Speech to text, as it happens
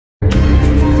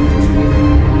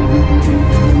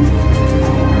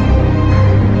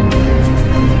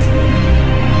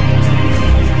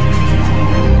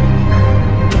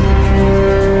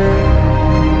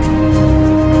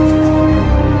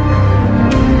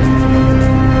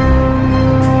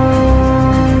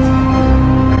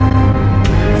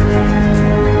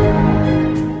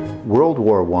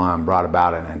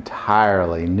about an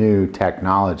entirely new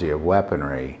technology of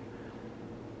weaponry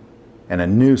and a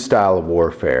new style of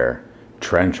warfare,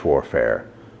 trench warfare.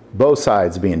 Both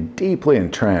sides being deeply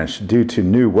entrenched due to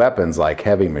new weapons like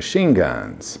heavy machine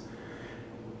guns.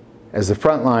 As the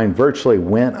front line virtually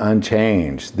went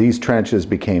unchanged, these trenches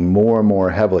became more and more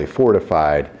heavily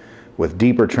fortified with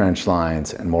deeper trench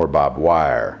lines and more barbed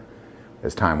wire.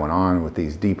 As time went on with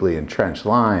these deeply entrenched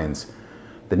lines,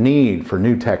 the need for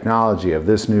new technology of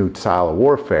this new style of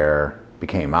warfare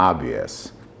became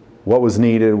obvious. What was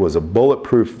needed was a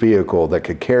bulletproof vehicle that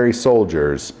could carry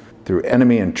soldiers through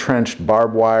enemy entrenched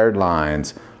barbed wired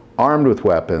lines, armed with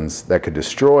weapons that could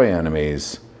destroy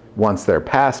enemies once they're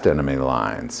past enemy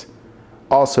lines.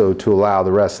 Also to allow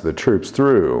the rest of the troops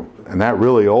through, and that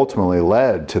really ultimately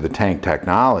led to the tank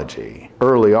technology.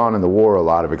 Early on in the war, a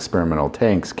lot of experimental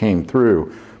tanks came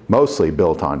through, mostly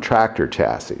built on tractor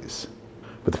chassis.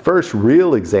 But the first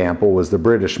real example was the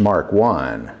British Mark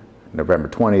I. November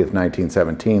 20th,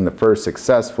 1917, the first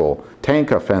successful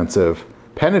tank offensive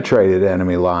penetrated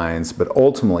enemy lines, but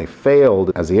ultimately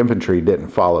failed as the infantry didn't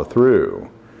follow through.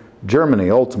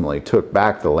 Germany ultimately took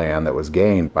back the land that was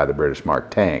gained by the British Mark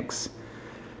tanks.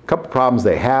 A couple problems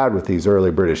they had with these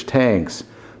early British tanks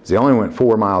is they only went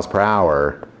 4 miles per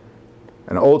hour,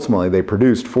 and ultimately they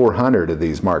produced 400 of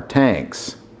these Mark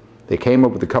tanks. They came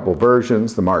up with a couple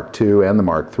versions, the Mark II and the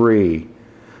Mark III,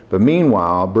 but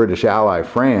meanwhile, British ally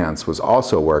France was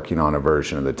also working on a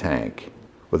version of the tank.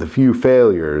 With a few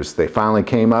failures, they finally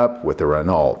came up with the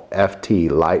Renault FT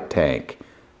light tank,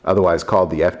 otherwise called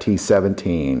the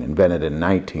FT-17, invented in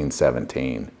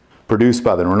 1917. Produced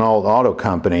by the Renault Auto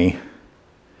Company,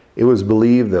 it was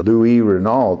believed that Louis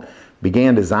Renault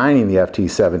began designing the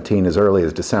FT-17 as early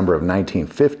as December of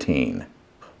 1915.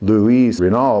 Louis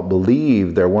Renault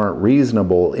believed there weren't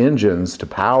reasonable engines to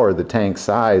power the tank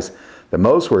size that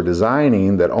most were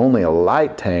designing, that only a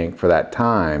light tank for that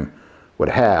time would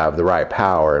have the right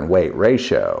power and weight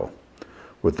ratio,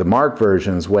 with the Mark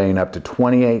versions weighing up to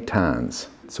 28 tons.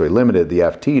 So he limited the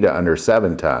FT to under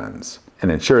 7 tons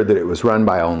and ensured that it was run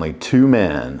by only 2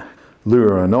 men. Louis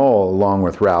Renault, along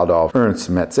with Rudolf Ernst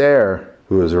Metzer,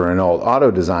 who was a Renault auto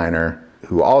designer,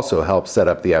 who also helped set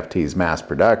up the FT's mass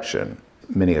production.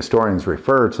 Many historians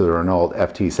refer to the Renault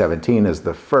FT-17 as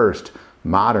the first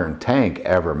modern tank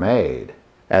ever made,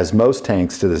 as most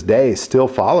tanks to this day still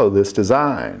follow this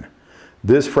design.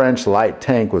 This French light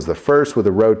tank was the first with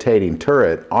a rotating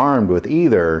turret armed with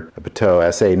either a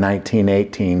Pitot SA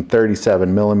 1918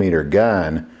 37mm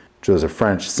gun, which was a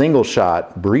French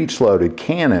single-shot breech-loaded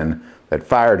cannon that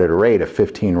fired at a rate of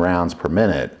 15 rounds per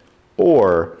minute,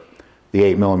 or the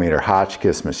 8mm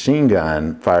Hotchkiss machine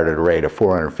gun fired at a rate of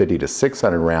 450 to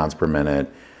 600 rounds per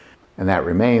minute, and that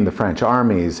remained the French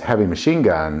Army's heavy machine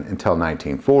gun until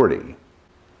 1940.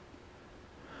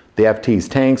 The FT's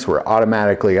tanks were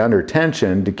automatically under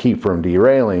tension to keep from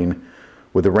derailing,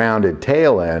 with a rounded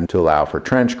tail end to allow for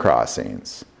trench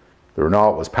crossings. The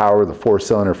Renault was powered with a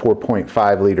 4-cylinder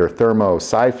 4.5-liter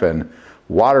thermo-siphon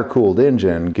water-cooled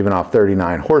engine giving off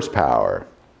 39 horsepower.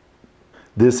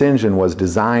 This engine was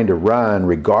designed to run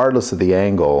regardless of the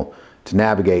angle to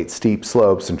navigate steep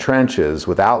slopes and trenches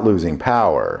without losing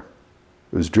power.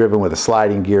 It was driven with a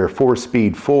sliding gear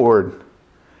 4-speed forward,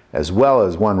 as well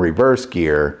as 1 reverse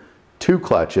gear, 2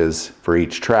 clutches for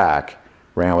each track,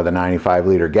 ran with a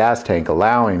 95-liter gas tank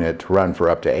allowing it to run for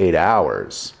up to 8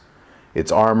 hours.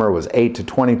 Its armor was 8 to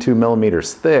 22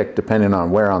 millimeters thick, depending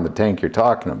on where on the tank you're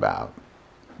talking about.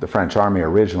 The French Army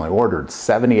originally ordered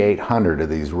 7,800 of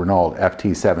these Renault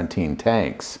FT-17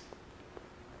 tanks.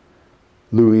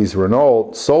 Louis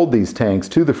Renault sold these tanks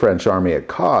to the French Army at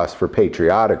cost for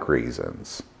patriotic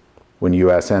reasons. When the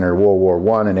U.S. entered World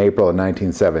War I in April of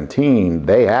 1917,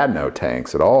 they had no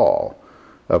tanks at all.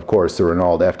 Of course, the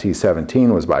Renault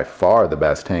FT-17 was by far the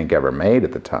best tank ever made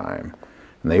at the time,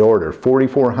 and they ordered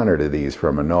 4,400 of these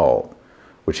from Renault,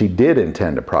 which he did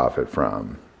intend to profit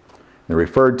from. They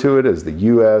referred to it as the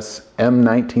U.S.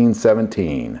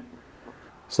 M1917.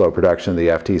 Slow production of the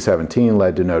FT-17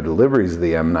 led to no deliveries of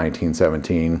the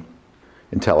M1917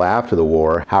 until after the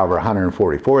war. However,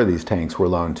 144 of these tanks were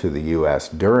loaned to the U.S.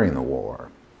 during the war.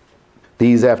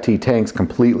 These FT tanks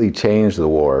completely changed the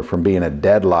war from being a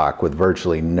deadlock with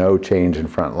virtually no change in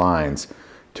front lines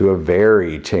to a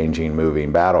very changing,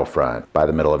 moving battlefront by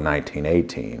the middle of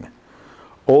 1918.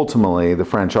 Ultimately, the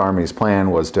French Army's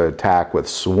plan was to attack with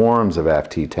swarms of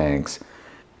FT tanks,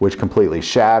 which completely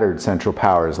shattered Central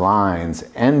Power's lines,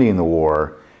 ending the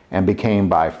war, and became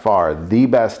by far the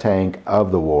best tank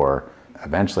of the war,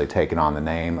 eventually taking on the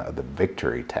name of the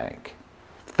Victory Tank.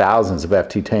 Thousands of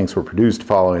FT tanks were produced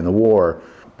following the war,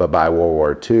 But by World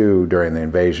War II, during the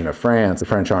invasion of France, the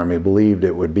French army believed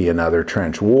it would be another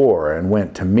trench war and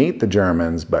went to meet the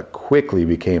Germans, but quickly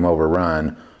became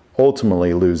overrun,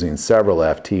 ultimately losing several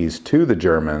FTs to the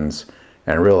Germans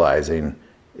and realizing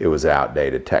it was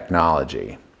outdated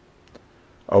technology.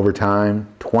 Over time,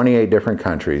 28 different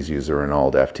countries use the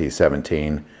Renault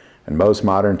FT-17, and most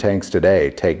modern tanks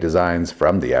today take designs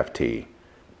from the FT,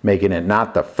 making it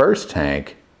not the first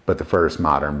tank, but the first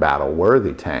modern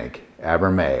battle-worthy tank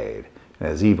ever made. And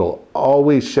as evil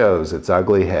always shows its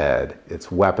ugly head,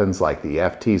 it's weapons like the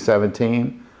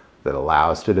FT-17 that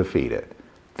allow us to defeat it.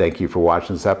 Thank you for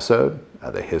watching this episode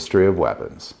of The History of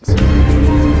Weapons.